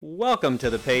Welcome to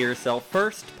the Pay Yourself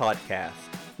First podcast.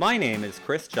 My name is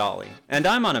Chris Jolly, and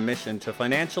I'm on a mission to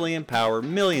financially empower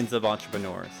millions of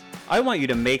entrepreneurs. I want you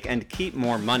to make and keep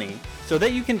more money so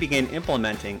that you can begin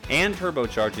implementing and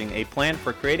turbocharging a plan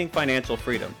for creating financial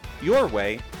freedom your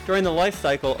way during the life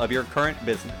cycle of your current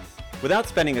business without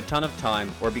spending a ton of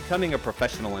time or becoming a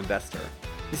professional investor.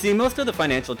 You see, most of the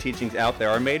financial teachings out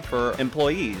there are made for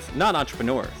employees, not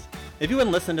entrepreneurs. If you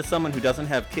wouldn't listen to someone who doesn't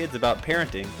have kids about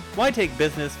parenting, why take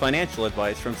business financial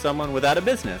advice from someone without a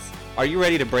business? Are you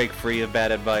ready to break free of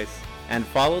bad advice and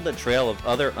follow the trail of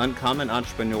other uncommon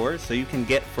entrepreneurs so you can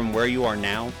get from where you are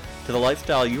now to the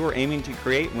lifestyle you were aiming to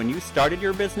create when you started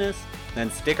your business?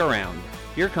 Then stick around.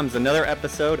 Here comes another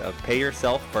episode of Pay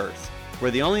Yourself First,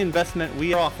 where the only investment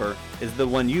we offer is the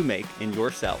one you make in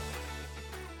yourself.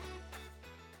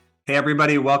 Hey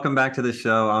everybody, welcome back to the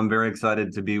show. I'm very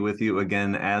excited to be with you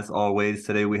again as always.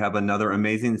 Today we have another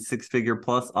amazing six-figure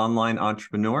plus online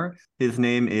entrepreneur. His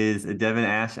name is Devon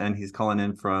Ash and he's calling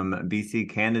in from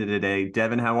BC, Canada today.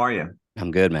 Devon, how are you?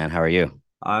 I'm good, man. How are you?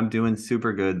 I'm doing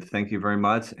super good. Thank you very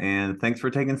much. And thanks for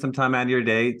taking some time out of your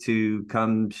day to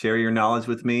come share your knowledge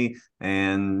with me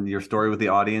and your story with the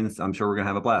audience. I'm sure we're going to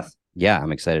have a blast. Yeah,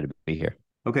 I'm excited to be here.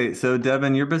 Okay, so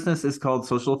Devon, your business is called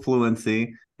Social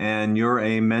Fluency, and you're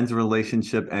a men's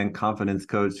relationship and confidence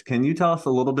coach. Can you tell us a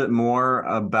little bit more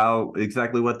about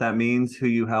exactly what that means, who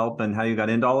you help, and how you got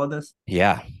into all of this?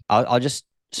 Yeah, I'll just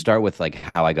start with like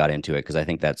how I got into it, because I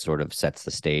think that sort of sets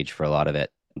the stage for a lot of it.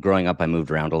 Growing up, I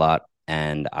moved around a lot,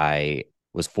 and I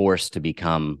was forced to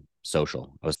become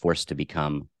social. I was forced to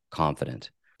become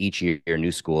confident. Each year,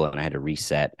 new school, and I had to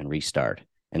reset and restart.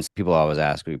 And people always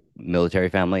ask, military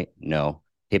family? No.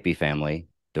 Hippie family,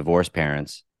 divorced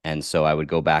parents. And so I would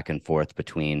go back and forth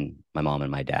between my mom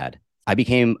and my dad. I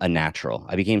became a natural.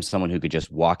 I became someone who could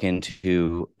just walk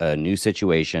into a new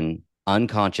situation,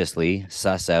 unconsciously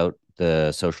suss out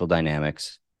the social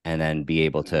dynamics, and then be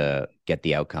able to get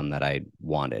the outcome that I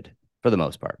wanted for the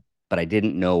most part. But I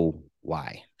didn't know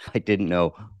why. I didn't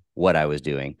know what I was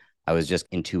doing. I was just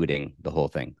intuiting the whole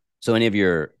thing. So any of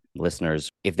your listeners,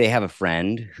 if they have a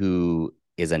friend who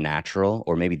is a natural,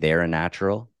 or maybe they're a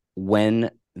natural, when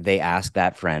they ask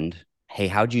that friend, hey,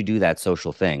 how'd you do that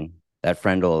social thing? That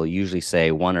friend will usually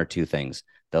say one or two things.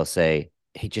 They'll say,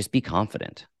 hey, just be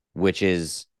confident, which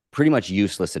is pretty much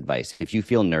useless advice. If you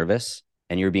feel nervous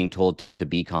and you're being told to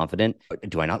be confident,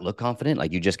 do I not look confident?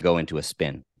 Like, you just go into a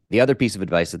spin. The other piece of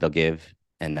advice that they'll give,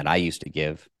 and that I used to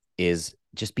give, is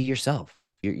just be yourself.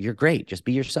 You're great. Just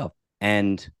be yourself.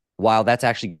 And while that's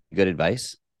actually good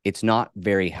advice, it's not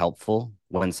very helpful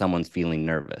when someone's feeling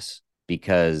nervous,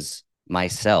 because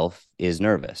myself is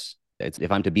nervous. If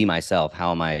I'm to be myself,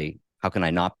 how can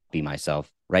I not be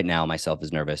myself? Right now, myself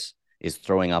is nervous. Is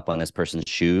throwing up on this person's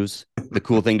shoes the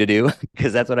cool thing to do?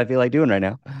 Because that's what I feel like doing right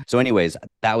now. So anyways,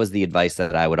 that was the advice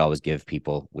that I would always give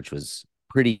people, which was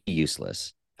pretty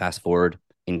useless. Fast forward,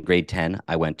 in grade 10,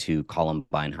 I went to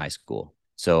Columbine High School.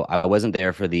 So I wasn't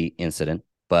there for the incident,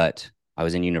 but I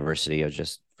was in university. I was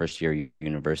just first year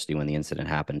university when the incident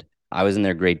happened. I was in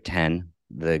their grade 10.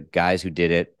 The guys who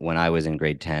did it when I was in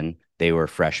grade 10, they were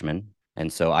freshmen.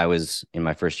 And so I was in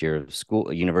my first year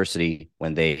of university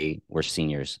when they were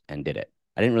seniors and did it.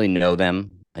 I didn't really know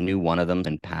them. I knew one of them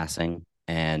in passing,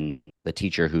 and the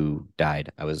teacher who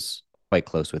died, I was quite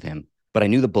close with him. But I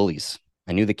knew the bullies.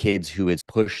 I knew the kids who had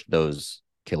pushed those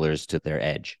killers to their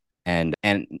edge. And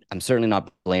I'm certainly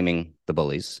not blaming the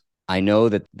bullies. I know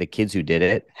that the kids who did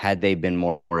it, had they been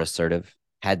more assertive,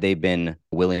 had they been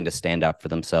willing to stand up for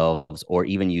themselves, or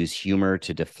even use humor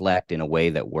to deflect in a way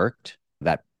that worked,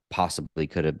 that possibly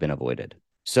could have been avoided.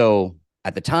 So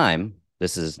at the time,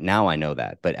 now I know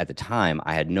that, but at the time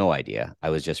I had no idea. I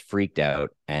was just freaked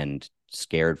out and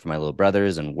scared for my little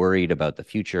brothers and worried about the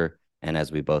future. And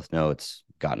as we both know, it's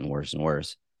gotten worse and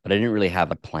worse, but I didn't really have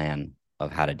a plan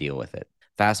of how to deal with it.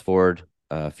 Fast forward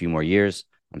a few more years,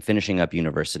 I'm finishing up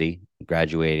university,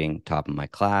 graduating, top of my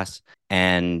class,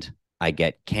 and I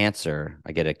get cancer.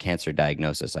 I get a cancer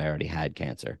diagnosis. I already had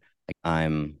cancer.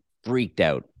 I'm freaked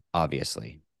out,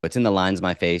 obviously. It's in the lines of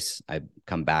my face. I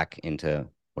come back into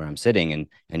where I'm sitting,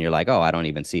 and you're like, oh, I don't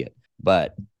even see it.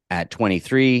 But at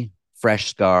 23, fresh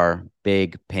scar,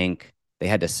 big, pink. They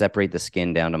had to separate the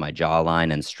skin down to my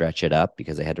jawline and stretch it up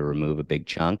because they had to remove a big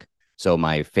chunk. So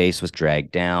my face was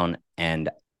dragged down, and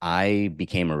I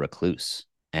became a recluse.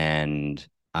 And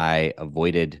I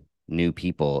avoided new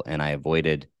people, and I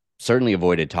certainly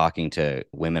avoided talking to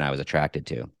women I was attracted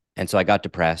to. And so I got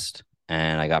depressed,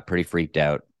 and I got pretty freaked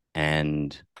out.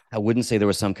 And I wouldn't say there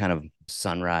was some kind of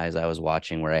sunrise I was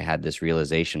watching where I had this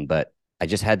realization, but I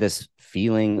just had this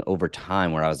feeling over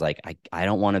time where I was like, I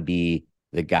don't want to be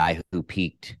the guy who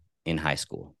peaked in high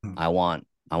school. Hmm. I want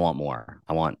more.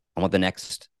 I want the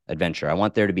next adventure. I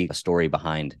want there to be a story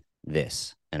behind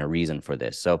this and a reason for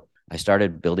this. So I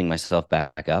started building myself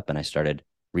back up, and I started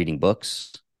reading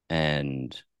books.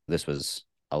 And this was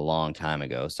a long time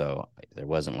ago, so there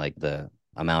wasn't like the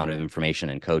amount of information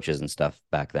and coaches and stuff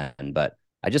back then. But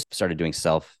I just started doing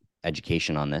self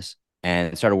education on this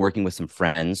and started working with some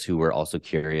friends who were also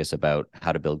curious about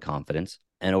how to build confidence.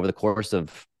 And over the course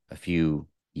of a few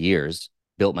years,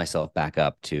 built myself back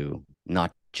up to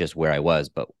not just where I was,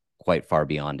 but quite far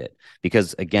beyond it.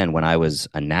 Because again, when I was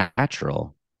a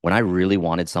natural, when I really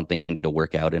wanted something to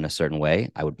work out in a certain way,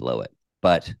 I would blow it.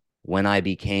 But when I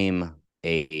became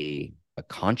a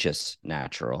conscious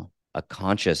natural, a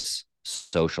conscious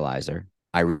socializer,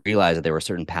 I realized that there were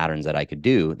certain patterns that I could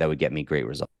do that would get me great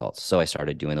results. So I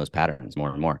started doing those patterns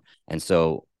more and more. And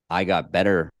so I got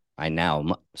better. I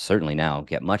now certainly now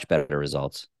get much better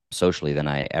results socially than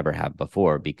I ever have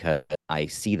before, because I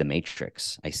see the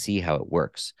matrix. I see how it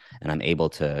works, and I'm able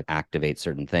to activate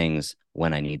certain things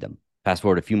when I need them. Fast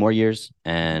forward a few more years,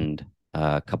 and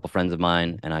a couple friends of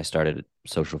mine and I started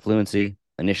Social Fluency,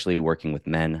 initially working with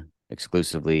men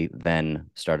exclusively, then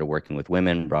started working with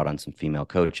women, brought on some female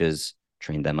coaches,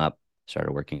 trained them up,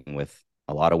 started working with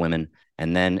a lot of women,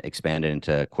 and then expanded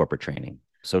into corporate training.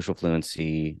 Social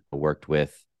Fluency worked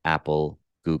with Apple,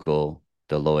 Google,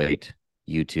 Deloitte,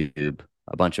 YouTube,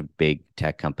 a bunch of big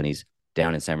tech companies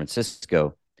down in San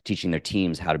Francisco, teaching their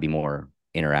teams how to be more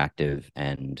interactive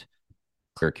and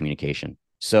clear communication.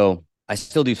 So I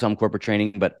still do some corporate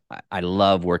training, but I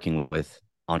love working with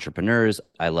entrepreneurs.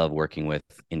 I love working with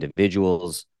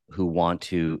individuals who want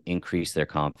to increase their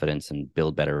confidence and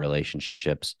build better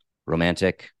relationships.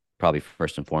 Romantic, probably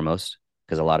first and foremost,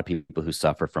 because a lot of people who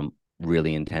suffer from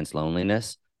really intense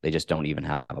loneliness, they just don't even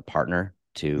have a partner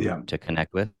to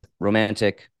connect with.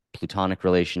 Romantic, platonic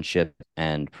relationship,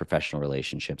 and professional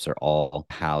relationships are all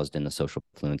housed in the Social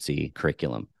Fluency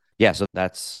curriculum. Yeah, so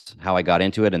that's how I got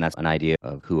into it, and that's an idea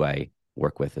of who I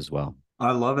work with as well.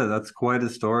 I love it. That's quite a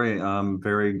story.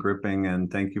 Very gripping,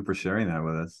 and thank you for sharing that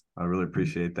with us. I really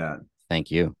appreciate that.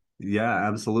 Thank you. Yeah,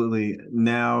 absolutely.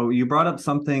 Now, you brought up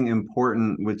something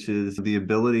important, which is the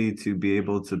ability to be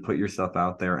able to put yourself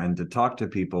out there and to talk to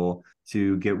people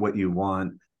to get what you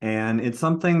want. And it's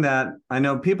something that I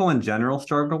know people in general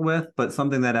struggle with, but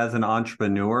something that as an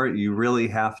entrepreneur, you really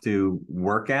have to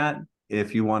work at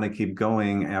if you want to keep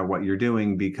going at what you're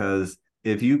doing, because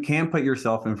if you can't put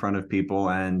yourself in front of people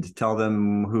and tell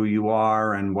them who you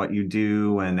are and what you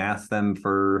do and ask them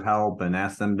for help and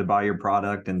ask them to buy your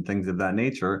product and things of that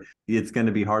nature, it's going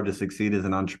to be hard to succeed as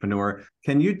an entrepreneur.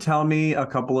 Can you tell me a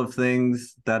couple of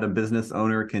things that a business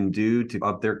owner can do to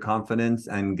up their confidence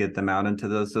and get them out into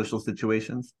those social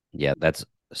situations? Yeah, that's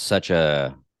such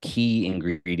a key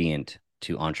ingredient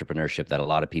to entrepreneurship that a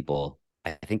lot of people,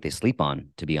 I think they sleep on,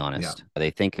 to be honest. Yeah.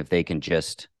 They think if they can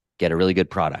just get a really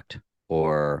good product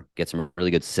or get some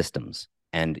really good systems.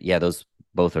 And yeah, those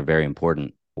both are very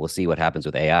important. We'll see what happens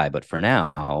with AI. But for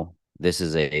now, this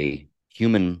is a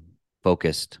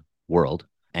human-focused world.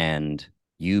 And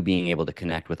you being able to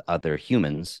connect with other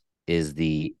humans is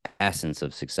the essence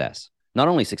of success. Not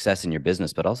only success in your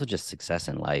business, but also just success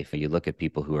in life. You look at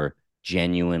people who are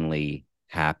genuinely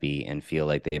happy and feel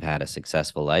like they've had a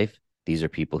successful life. These are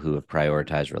people who have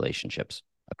prioritized relationships.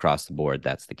 Across the board,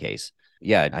 that's the case.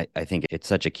 Yeah, I think it's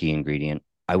such a key ingredient.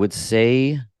 I would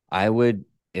say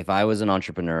if I was an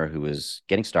entrepreneur who was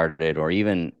getting started or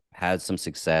even had some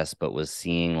success, but was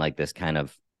seeing like this kind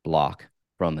of block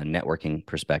from a networking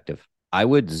perspective, I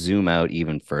would zoom out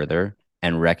even further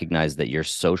and recognize that your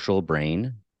social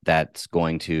brain that's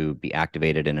going to be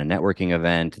activated in a networking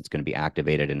event, it's going to be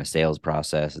activated in a sales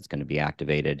process, it's going to be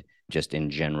activated just in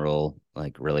general,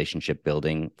 like relationship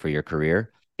building for your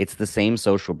career. It's the same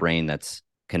social brain that's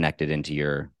connected into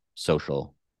your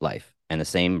social life and the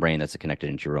same brain that's connected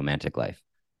into your romantic life.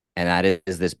 And that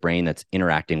is this brain that's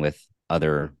interacting with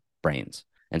other brains.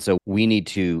 And so we need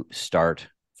to start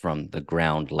from the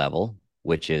ground level,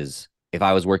 which is if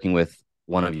I was working with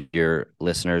one of your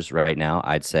listeners right now,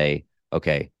 I'd say,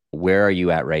 okay, where are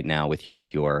you at right now with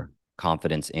your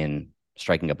confidence in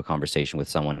striking up a conversation with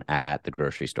someone at the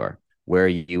grocery store? Where are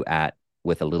you at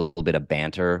with a little bit of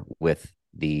banter with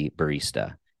the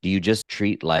barista? Do you just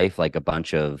treat life like a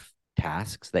bunch of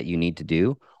tasks that you need to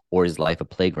do? Or is life a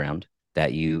playground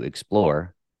that you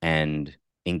explore and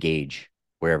engage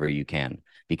wherever you can?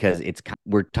 Because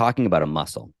we're talking about a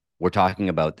muscle. We're talking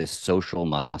about this social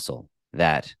muscle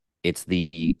that it's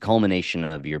the culmination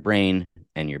of your brain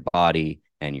and your body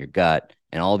and your gut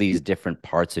and all these different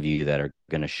parts of you that are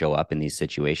going to show up in these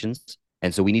situations.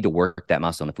 And so we need to work that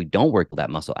muscle. And if we don't work, that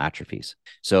muscle atrophies.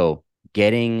 So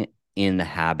getting in the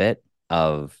habit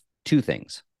of two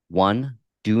things. One,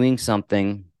 doing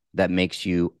something that makes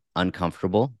you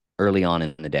uncomfortable early on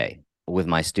in the day. With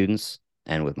my students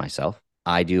and with myself,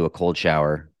 I do a cold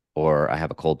shower or I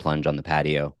have a cold plunge on the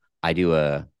patio. I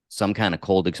do some kind of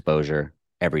cold exposure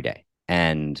every day.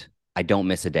 And I don't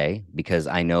miss a day because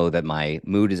I know that my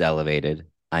mood is elevated.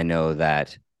 I know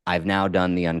that I've now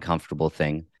done the uncomfortable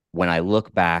thing. When I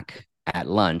look back at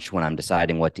lunch, when I'm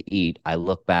deciding what to eat, I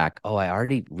look back, oh, I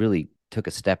already really took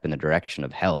a step in the direction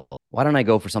of health. Why don't I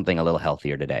go for something a little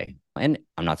healthier today? And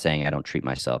I'm not saying I don't treat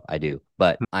myself. I do,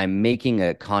 but I'm making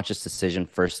a conscious decision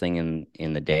first thing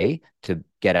in the day to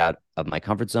get out of my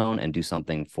comfort zone and do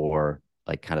something for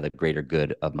like kind of the greater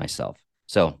good of myself.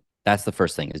 So that's the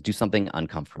first thing, is do something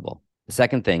uncomfortable. The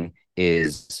second thing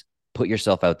is put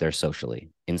yourself out there socially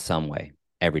in some way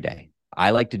every day.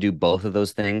 I like to do both of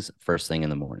those things first thing in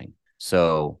the morning.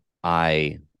 So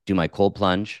I do my cold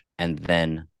plunge, and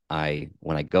then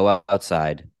when I go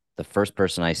outside, the first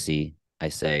person I see, I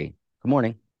say, good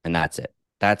morning. And that's it.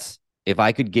 That's, if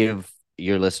I could give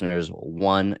your listeners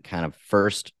one kind of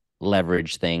first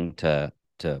leverage thing to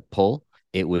pull,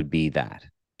 it would be that.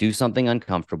 Do something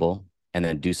uncomfortable and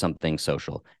then do something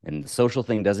social. And the social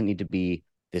thing doesn't need to be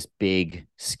this big,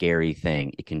 scary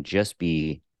thing. It can just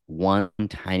be one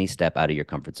tiny step out of your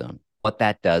comfort zone. What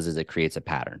that does is it creates a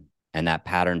pattern, and that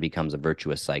pattern becomes a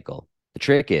virtuous cycle. The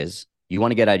trick is you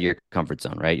want to get out of your comfort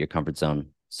zone, right? Your comfort zone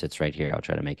sits right here. I'll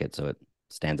try to make it so it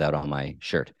stands out on my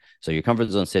shirt. So your comfort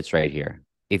zone sits right here.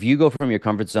 If you go from your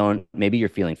comfort zone, maybe you're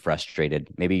feeling frustrated.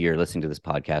 Maybe you're listening to this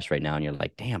podcast right now and you're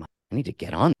like, damn, I need to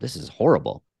get on. This is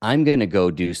horrible. I'm going to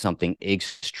go do something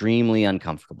extremely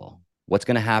uncomfortable. What's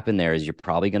going to happen there is you're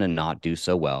probably going to not do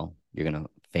so well. You're going to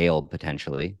fail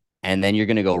potentially. And then you're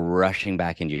going to go rushing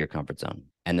back into your comfort zone.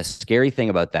 And the scary thing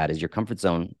about that is your comfort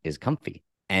zone is comfy,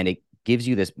 and it gives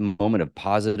you this moment of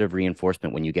positive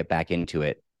reinforcement when you get back into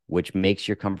it, which makes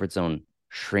your comfort zone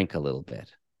shrink a little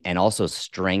bit and also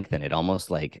strengthen it,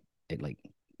 almost like it like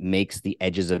makes the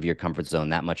edges of your comfort zone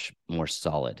that much more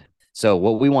solid. So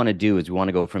what we want to do is we want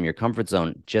to go from your comfort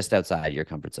zone just outside your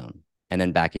comfort zone, and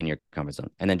then back in your comfort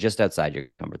zone, and then just outside your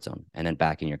comfort zone, and then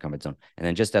back in your comfort zone, and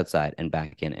then just outside and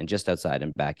back in, and just outside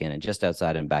and back in, and just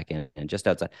outside and back in, and just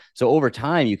outside. So over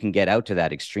time, you can get out to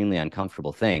that extremely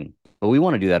uncomfortable thing, but we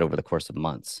want to do that over the course of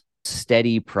months.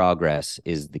 Steady progress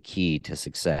is the key to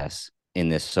success in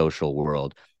this social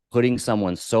world. Putting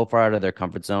someone so far out of their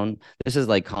comfort zone, this is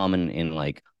like common in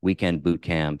like weekend boot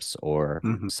camps or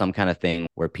some kind of thing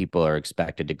where people are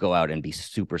expected to go out and be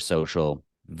super social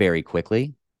very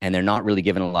quickly, and they're not really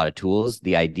given a lot of tools.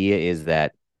 The idea is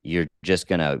that you're just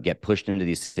going to get pushed into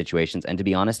these situations. And to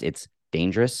be honest, it's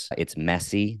dangerous, it's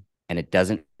messy, and it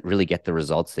doesn't really get the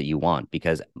results that you want,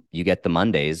 because you get the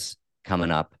Mondays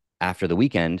coming up after the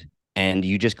weekend and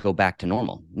you just go back to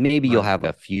normal. Maybe you'll have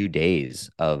a few days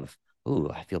of,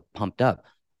 ooh, I feel pumped up.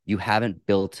 You haven't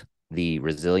built the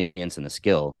resilience and the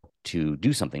skill to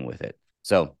do something with it.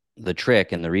 So the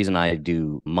trick, and the reason I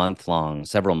do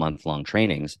several month-long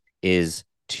trainings, is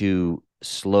to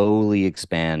slowly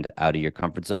expand out of your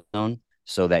comfort zone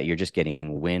so that you're just getting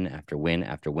win after win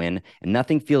after win, and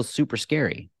nothing feels super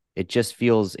scary. It just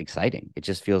feels exciting. It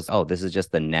just feels, oh, this is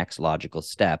just the next logical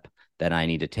step that I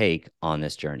need to take on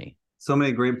this journey. So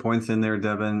many great points in there,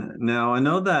 Devon. Now, I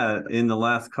know that in the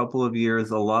last couple of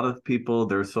years, a lot of people,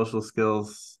 their social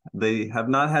skills, they have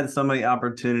not had so many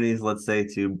opportunities, let's say,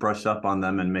 to brush up on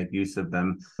them and make use of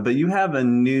them. But you have a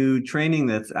new training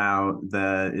that's out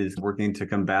that is working to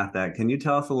combat that. Can you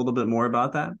tell us a little bit more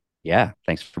about that? Yeah,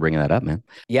 thanks for bringing that up, man.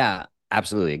 Yeah,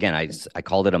 absolutely. Again, I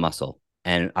called it a muscle.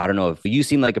 And I don't know, if you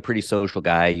seem like a pretty social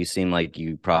guy, you seem like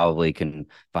you probably can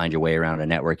find your way around a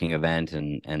networking event,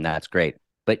 and that's great.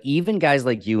 But even guys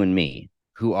like you and me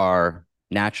who are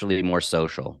naturally more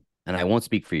social, and I won't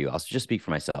speak for you, I'll just speak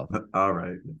for myself. All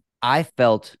right. I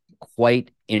felt quite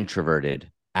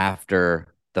introverted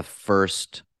after the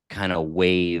first kind of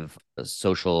wave of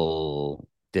social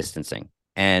distancing.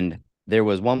 And there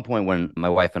was one point when my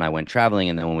wife and I went traveling,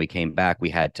 and then when we came back,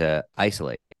 we had to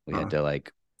isolate. We had to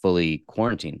like fully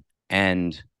quarantine.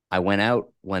 And I went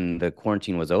out when the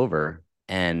quarantine was over,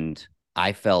 and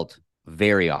I felt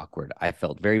very awkward. I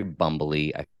felt very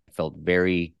bumbly.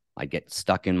 I'd get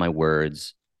stuck in my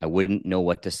words. I wouldn't know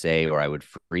what to say, or I would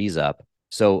freeze up.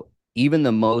 So even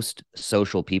the most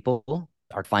social people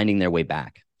are finding their way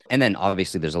back. And then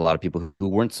obviously there's a lot of people who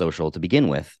weren't social to begin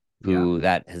with, who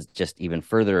that has just even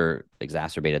further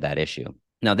exacerbated that issue.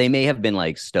 Now, they may have been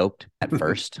like stoked at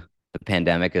first. The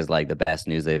pandemic is like the best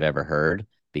news they've ever heard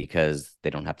because they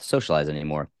don't have to socialize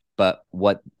anymore. But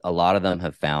what a lot of them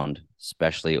have found,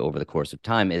 especially over the course of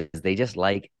time, is they just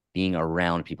like being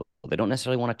around people. They don't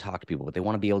necessarily want to talk to people, but they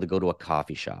want to be able to go to a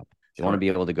coffee shop. They want to Sure. be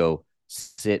able to go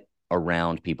sit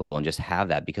around people and just have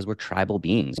that, because we're tribal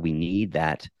beings. We need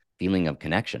that feeling of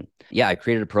connection. Yeah, I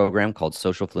created a program called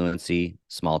Social Fluency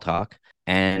Small Talk,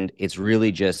 and it's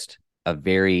really just a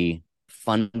very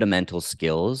fundamental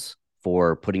skills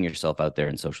for putting yourself out there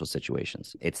in social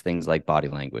situations. It's things like body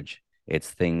language,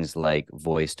 it's things like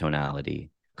voice tonality,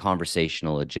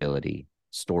 conversational agility,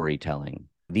 storytelling,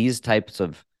 these types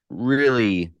of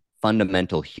really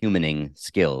fundamental humaning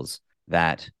skills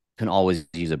that can always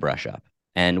use a brush up.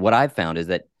 And what I've found is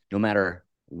that no matter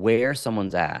where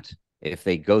someone's at, if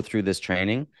they go through this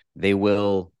training, they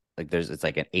will, like, it's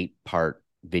like an 8-part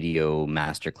video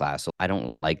masterclass. So I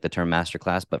don't like the term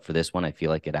masterclass, but for this one, I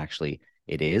feel like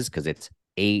it is, because it's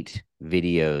 8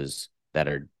 videos that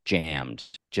are jammed,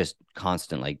 just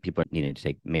constant, like people needing to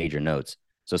take major notes.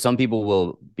 So some people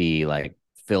will be like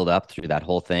filled up through that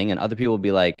whole thing, and other people will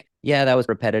be like, yeah, that was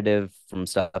repetitive from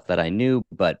stuff that I knew,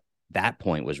 but that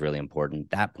point was really important.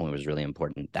 That point was really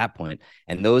important. That point.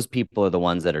 And those people are the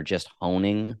ones that are just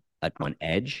honing at one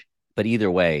edge. But either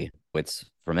way, it's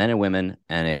for men and women,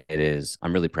 and it is,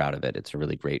 I'm really proud of it. It's a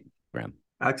really great program.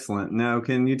 Excellent. Now,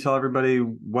 can you tell everybody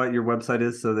what your website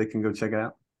is so they can go check it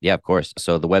out? Yeah, of course.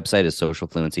 So the website is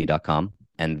socialfluency.com.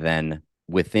 And then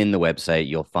within the website,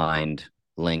 you'll find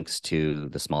links to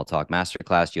the Small Talk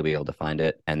Masterclass. You'll be able to find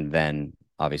it. And then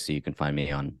obviously you can find me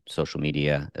on social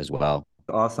media as well.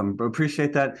 Awesome.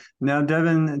 Appreciate that. Now,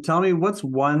 Devon, tell me, what's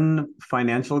one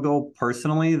financial goal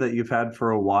personally that you've had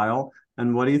for a while,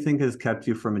 and what do you think has kept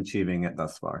you from achieving it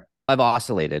thus far? I've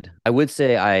oscillated. I would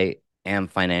say I am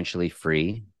financially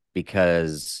free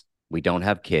because we don't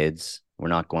have kids. We're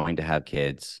not going to have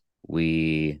kids.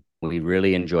 We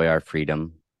really enjoy our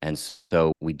freedom. And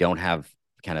so we don't have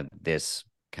kind of this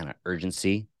kind of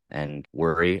urgency and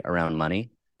worry around money.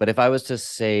 But if I was to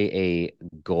say a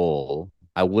goal,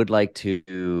 I would like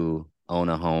to own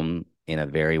a home in a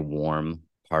very warm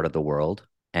part of the world.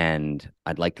 And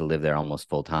I'd like to live there almost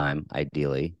full time,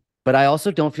 ideally. But I also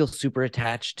don't feel super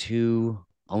attached to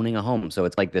owning a home. So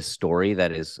it's like this story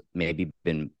that has maybe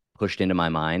been pushed into my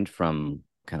mind from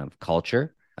kind of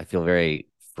culture. I feel very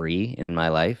free in my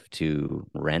life to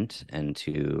rent and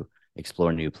to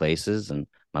explore new places. And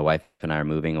my wife and I are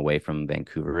moving away from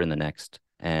Vancouver in the next,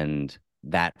 and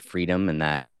that freedom and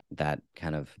that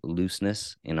kind of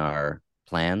looseness in our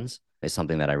plans is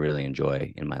something that I really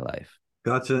enjoy in my life.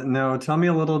 Gotcha. Now, tell me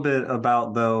a little bit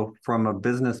about, though, from a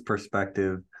business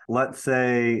perspective. Let's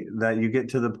say that you get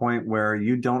to the point where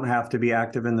you don't have to be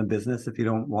active in the business if you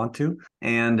don't want to,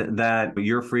 and that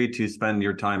you're free to spend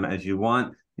your time as you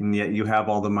want, and yet you have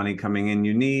all the money coming in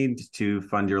you need to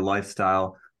fund your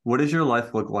lifestyle. What does your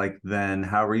life look like then?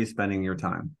 How are you spending your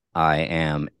time? I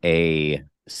am a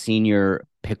senior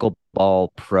pickleball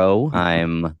pro.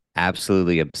 I'm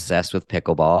absolutely obsessed with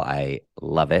pickleball. I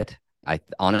love it. I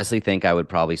honestly think I would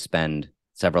probably spend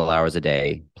several hours a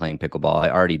day playing pickleball. I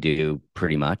already do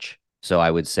pretty much. So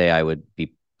I would say I would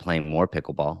be playing more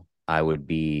pickleball. I would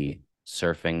be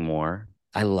surfing more.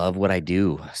 I love what I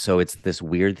do. So it's this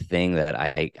weird thing that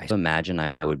I imagine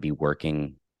I would be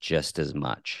working just as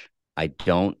much. I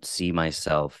don't see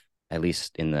myself, at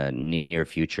least in the near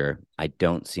future, I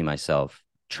don't see myself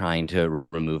trying to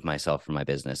remove myself from my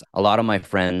business. A lot of my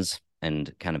friends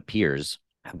and kind of peers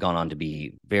have gone on to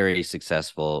be very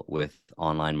successful with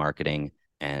online marketing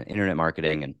and internet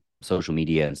marketing and social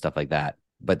media and stuff like that,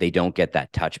 but they don't get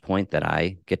that touch point that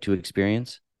I get to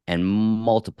experience. And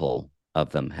multiple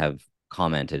of them have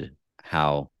commented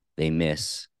how they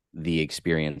miss the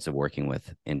experience of working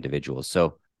with individuals.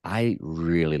 So I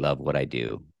really love what I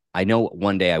do. I know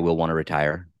one day I will want to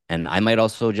retire, and I might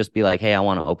also just be like, hey, I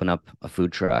want to open up a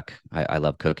food truck. I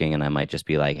love cooking, and I might just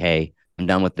be like, hey, I'm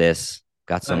done with this.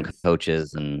 Got some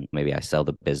coaches, and maybe I sell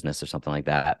the business or something like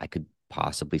that. I could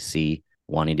possibly see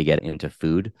wanting to get into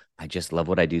food. I just love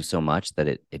what I do so much that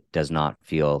it does not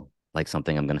feel like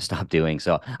something I'm going to stop doing.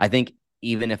 So I think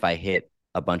even if I hit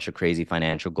a bunch of crazy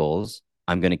financial goals,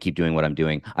 I'm going to keep doing what I'm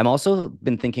doing. I'm also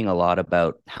been thinking a lot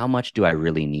about how much do I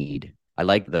really need? I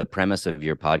like the premise of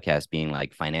your podcast being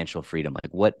like financial freedom.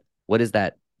 Like what does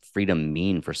that freedom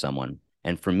mean for someone?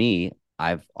 And for me,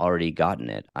 I've already gotten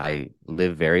it. I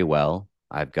live very well.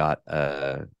 I've got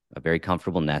a very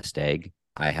comfortable nest egg.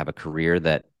 I have a career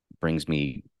that brings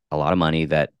me a lot of money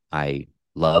that I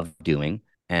love doing,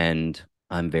 and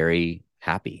I'm very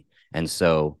happy. And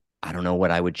so I don't know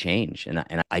what I would change. And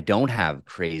I don't have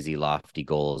crazy lofty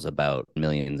goals about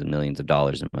millions and millions of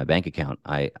dollars in my bank account.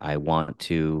 I want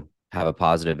to have a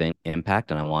positive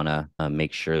impact, and I want to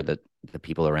make sure that the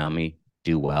people around me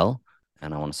do well,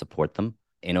 and I want to support them.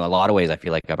 In a lot of ways, I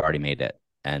feel like I've already made it.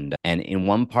 And in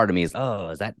one part of me is, oh,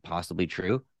 is that possibly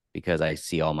true? Because I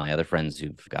see all my other friends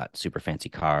who've got super fancy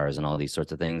cars and all these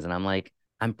sorts of things. And I'm like,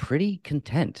 I'm pretty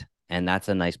content. And that's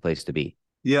a nice place to be.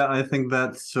 Yeah, I think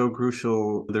that's so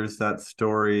crucial. There's that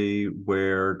story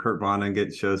where Kurt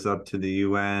Vonnegut shows up to the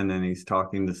UN and he's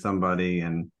talking to somebody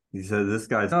and he says, this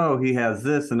guy's, oh, he has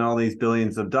this and all these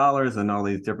billions of dollars and all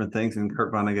these different things. And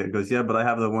Kurt Vonnegut goes, yeah, but I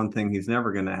have the one thing he's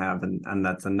never going to have, and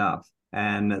that's enough.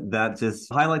 And that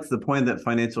just highlights the point that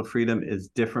financial freedom is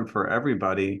different for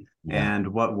everybody. Yeah, And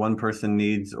what one person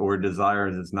needs or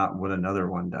desires is not what another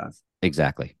one does.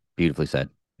 exactly. Beautifully said.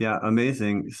 Yeah,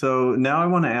 amazing. So now I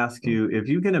want to ask you if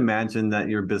you can imagine that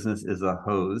your business is a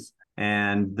hose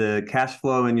and the cash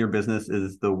flow in your business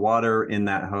is the water in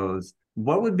that hose.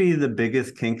 What would be the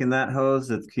biggest kink in that hose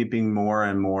that's keeping more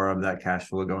and more of that cash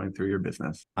flow going through your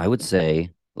business? I would say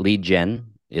lead gen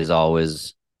is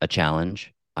always a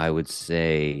challenge. I'd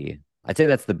say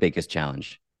that's the biggest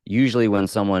challenge. Usually when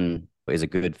someone is a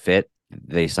good fit,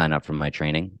 they sign up for my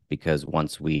training because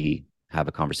once we have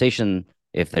a conversation,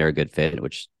 if they're a good fit,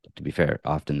 which to be fair,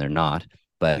 often they're not,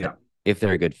 but Yeah. if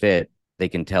they're a good fit, they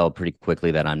can tell pretty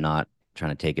quickly that I'm not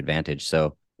trying to take advantage.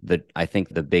 So I think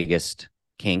the biggest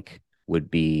kink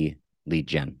would be lead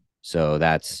gen. So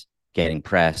that's getting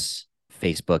press,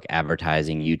 Facebook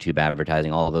advertising, YouTube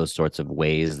advertising, all those sorts of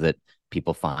ways that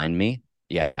people find me.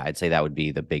 Yeah, I'd say that would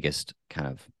be the biggest kind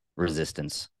of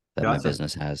resistance that my Gotcha.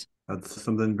 business has. That's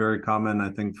something very common, I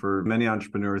think, for many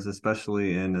entrepreneurs,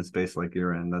 especially in a space like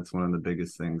you're in. That's one of the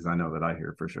biggest things I know that I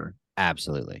hear for sure.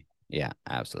 Absolutely. Yeah,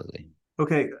 absolutely.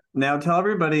 Okay, now tell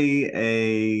everybody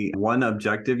a one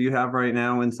objective you have right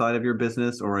now inside of your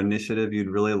business or initiative you'd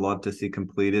really love to see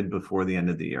completed before the end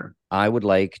of the year. I would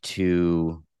like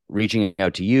to reaching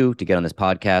out to you to get on this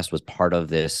podcast was part of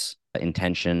this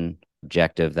intention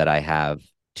objective that I have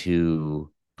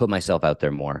to put myself out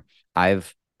there more.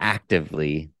 I've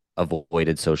actively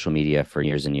avoided social media for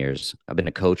years and years. I've been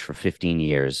a coach for 15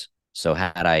 years. So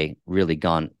had I really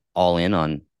gone all in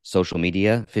on social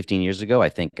media 15 years ago, I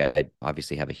think I'd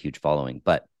obviously have a huge following,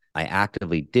 but I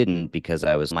actively didn't because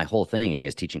my whole thing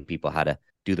is teaching people how to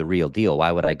do the real deal.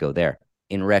 Why would I go there?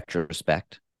 In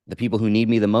retrospect, the people who need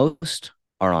me the most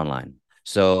are online.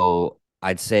 So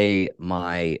I'd say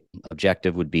my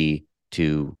objective would be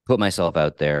to put myself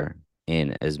out there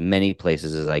in as many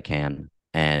places as I can.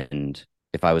 And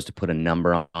if I was to put a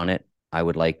number on it, I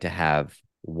would like to have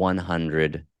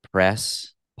 100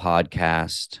 press,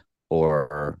 podcast,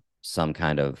 or some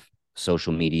kind of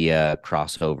social media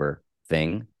crossover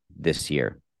thing this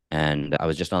year. And I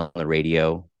was just on the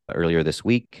radio earlier this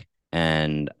week,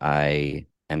 and I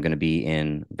am going to be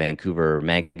in Vancouver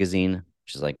Magazine,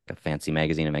 which is like a fancy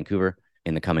magazine in Vancouver,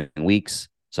 in the coming weeks.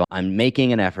 So I'm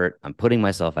making an effort. I'm putting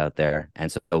myself out there.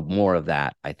 And so more of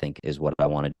that, I think, is what I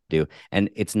want to do. And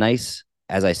it's nice,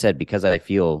 as I said, because I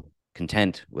feel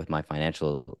content with my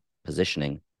financial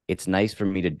positioning, it's nice for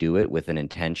me to do it with an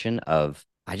intention of,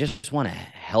 I just want to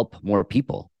help more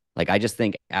people. Like, I just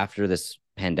think after this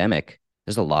pandemic,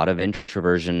 there's a lot of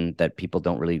introversion that people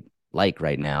don't really like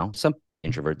right now. Some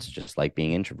introverts just like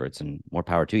being introverts, and more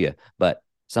power to you. But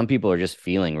some people are just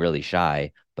feeling really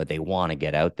shy, but they want to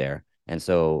get out there. And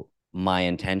so my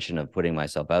intention of putting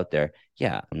myself out there,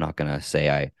 yeah, I'm not going to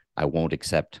say I won't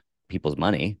accept people's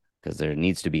money because there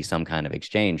needs to be some kind of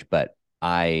exchange, but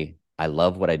I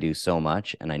love what I do so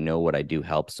much, and I know what I do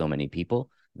helps so many people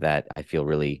that I feel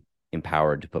really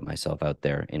empowered to put myself out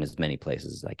there in as many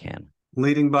places as I can.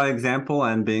 Leading by example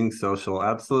and being social.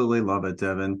 Absolutely love it,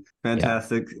 Devon.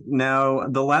 Fantastic. Yeah. Now,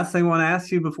 the last thing I want to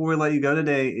ask you before we let you go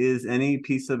today is any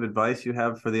piece of advice you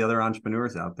have for the other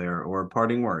entrepreneurs out there or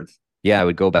parting words? Yeah,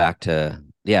 I'd go back to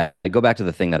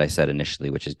the thing that I said initially,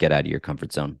 which is get out of your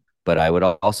comfort zone. But I would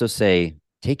also say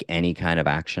take any kind of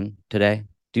action today.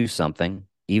 Do something,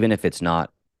 even if it's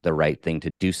not the right thing to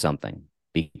do something,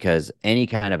 because any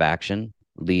kind of action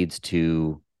leads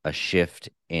to a shift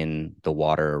in the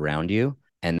water around you.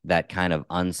 And that kind of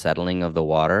unsettling of the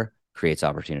water creates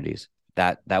opportunities.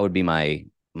 That would be my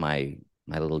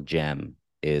little gem,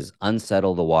 is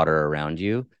unsettle the water around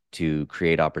you to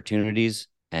create opportunities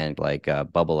and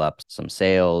bubble up some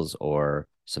sales or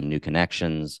some new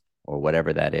connections or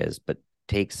whatever that is, but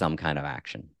take some kind of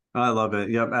action. I love it.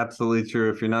 Yep, absolutely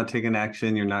true. If you're not taking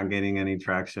action, you're not gaining any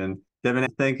traction. Devon,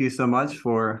 thank you so much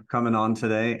for coming on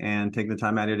today and taking the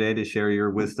time out of your day to share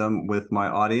your wisdom with my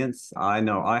audience. I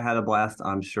know I had a blast.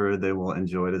 I'm sure they will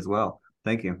enjoy it as well.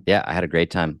 Thank you. Yeah, I had a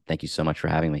great time. Thank you so much for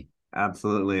having me.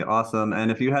 Absolutely. Awesome. And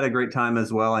if you had a great time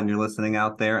as well and you're listening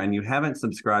out there and you haven't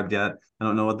subscribed yet, I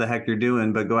don't know what the heck you're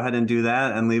doing, but go ahead and do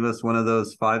that and leave us one of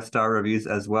those 5-star reviews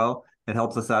as well. It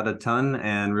helps us out a ton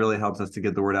and really helps us to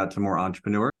get the word out to more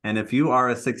entrepreneurs. And if you are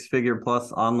a six-figure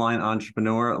plus online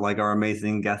entrepreneur like our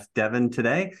amazing guest Devon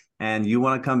today, and you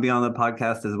want to come be on the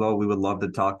podcast as well, we would love to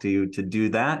talk to you. To do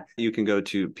that, you can go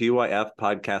to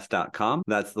pyfpodcast.com.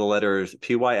 That's the letters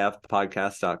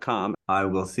pyfpodcast.com. I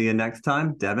will see you next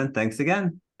time. Devon, thanks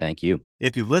again. Thank you.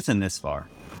 If you've listened this far,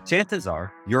 chances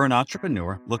are you're an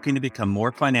entrepreneur looking to become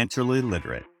more financially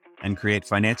literate and create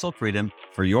financial freedom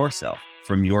for yourself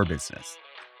from your business.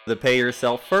 The Pay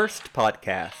Yourself First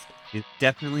podcast is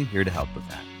definitely here to help with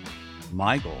that.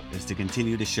 My goal is to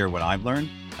continue to share what I've learned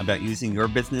about using your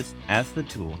business as the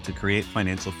tool to create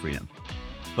financial freedom.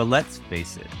 But let's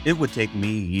face it, it would take me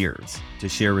years to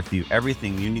share with you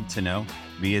everything you need to know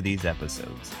via these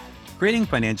episodes. Creating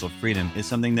financial freedom is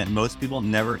something that most people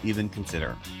never even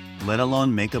consider, let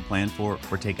alone make a plan for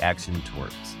or take action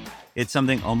towards. It's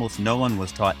something almost no one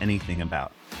was taught anything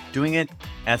about. Doing it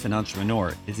as an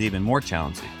entrepreneur is even more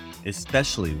challenging,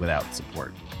 especially without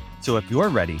support. So if you're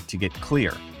ready to get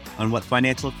clear on what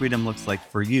financial freedom looks like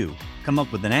for you, come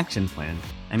up with an action plan,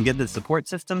 and get the support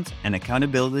systems and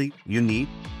accountability you need,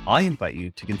 I invite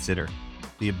you to consider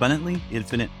the Abundantly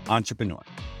Infinite Entrepreneur.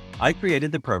 I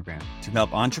created the program to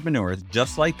help entrepreneurs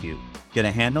just like you get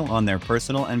a handle on their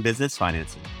personal and business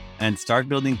finances and start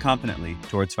building confidently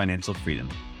towards financial freedom.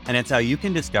 And it's how you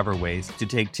can discover ways to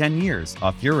take 10 years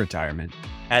off your retirement,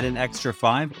 add an extra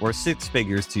 5 or 6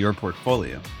 figures to your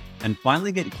portfolio, and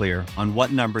finally get clear on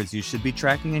what numbers you should be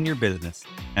tracking in your business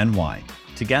and why.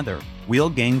 Together, we'll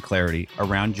gain clarity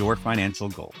around your financial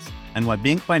goals and what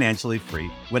being financially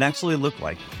free would actually look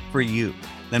like for you.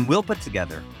 Then we'll put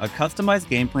together a customized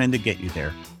game plan to get you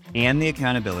there and the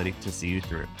accountability to see you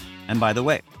through. And by the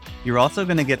way, you're also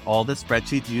going to get all the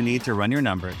spreadsheets you need to run your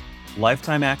numbers,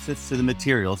 lifetime access to the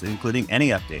materials, including any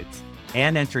updates,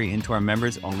 and entry into our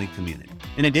members-only community.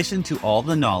 In addition to all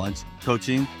the knowledge,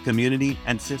 coaching, community,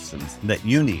 and systems that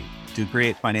you need to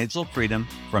create financial freedom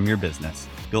from your business,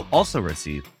 you'll also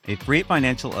receive a free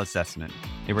financial assessment,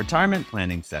 a retirement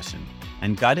planning session,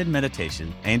 and guided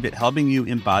meditation aimed at helping you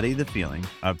embody the feeling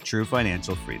of true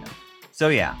financial freedom. So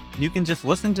yeah, you can just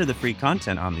listen to the free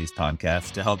content on these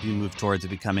podcasts to help you move towards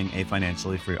becoming a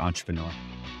financially free entrepreneur.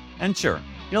 And sure,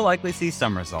 you'll likely see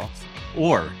some results,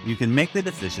 or you can make the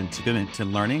decision to commit to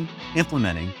learning,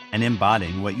 implementing, and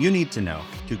embodying what you need to know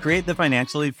to create the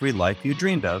financially free life you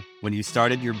dreamed of when you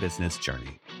started your business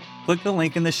journey. Click the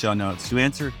link in the show notes to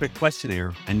answer a quick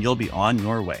questionnaire, and you'll be on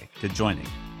your way to joining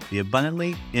the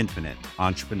Abundantly Infinite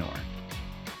Entrepreneur.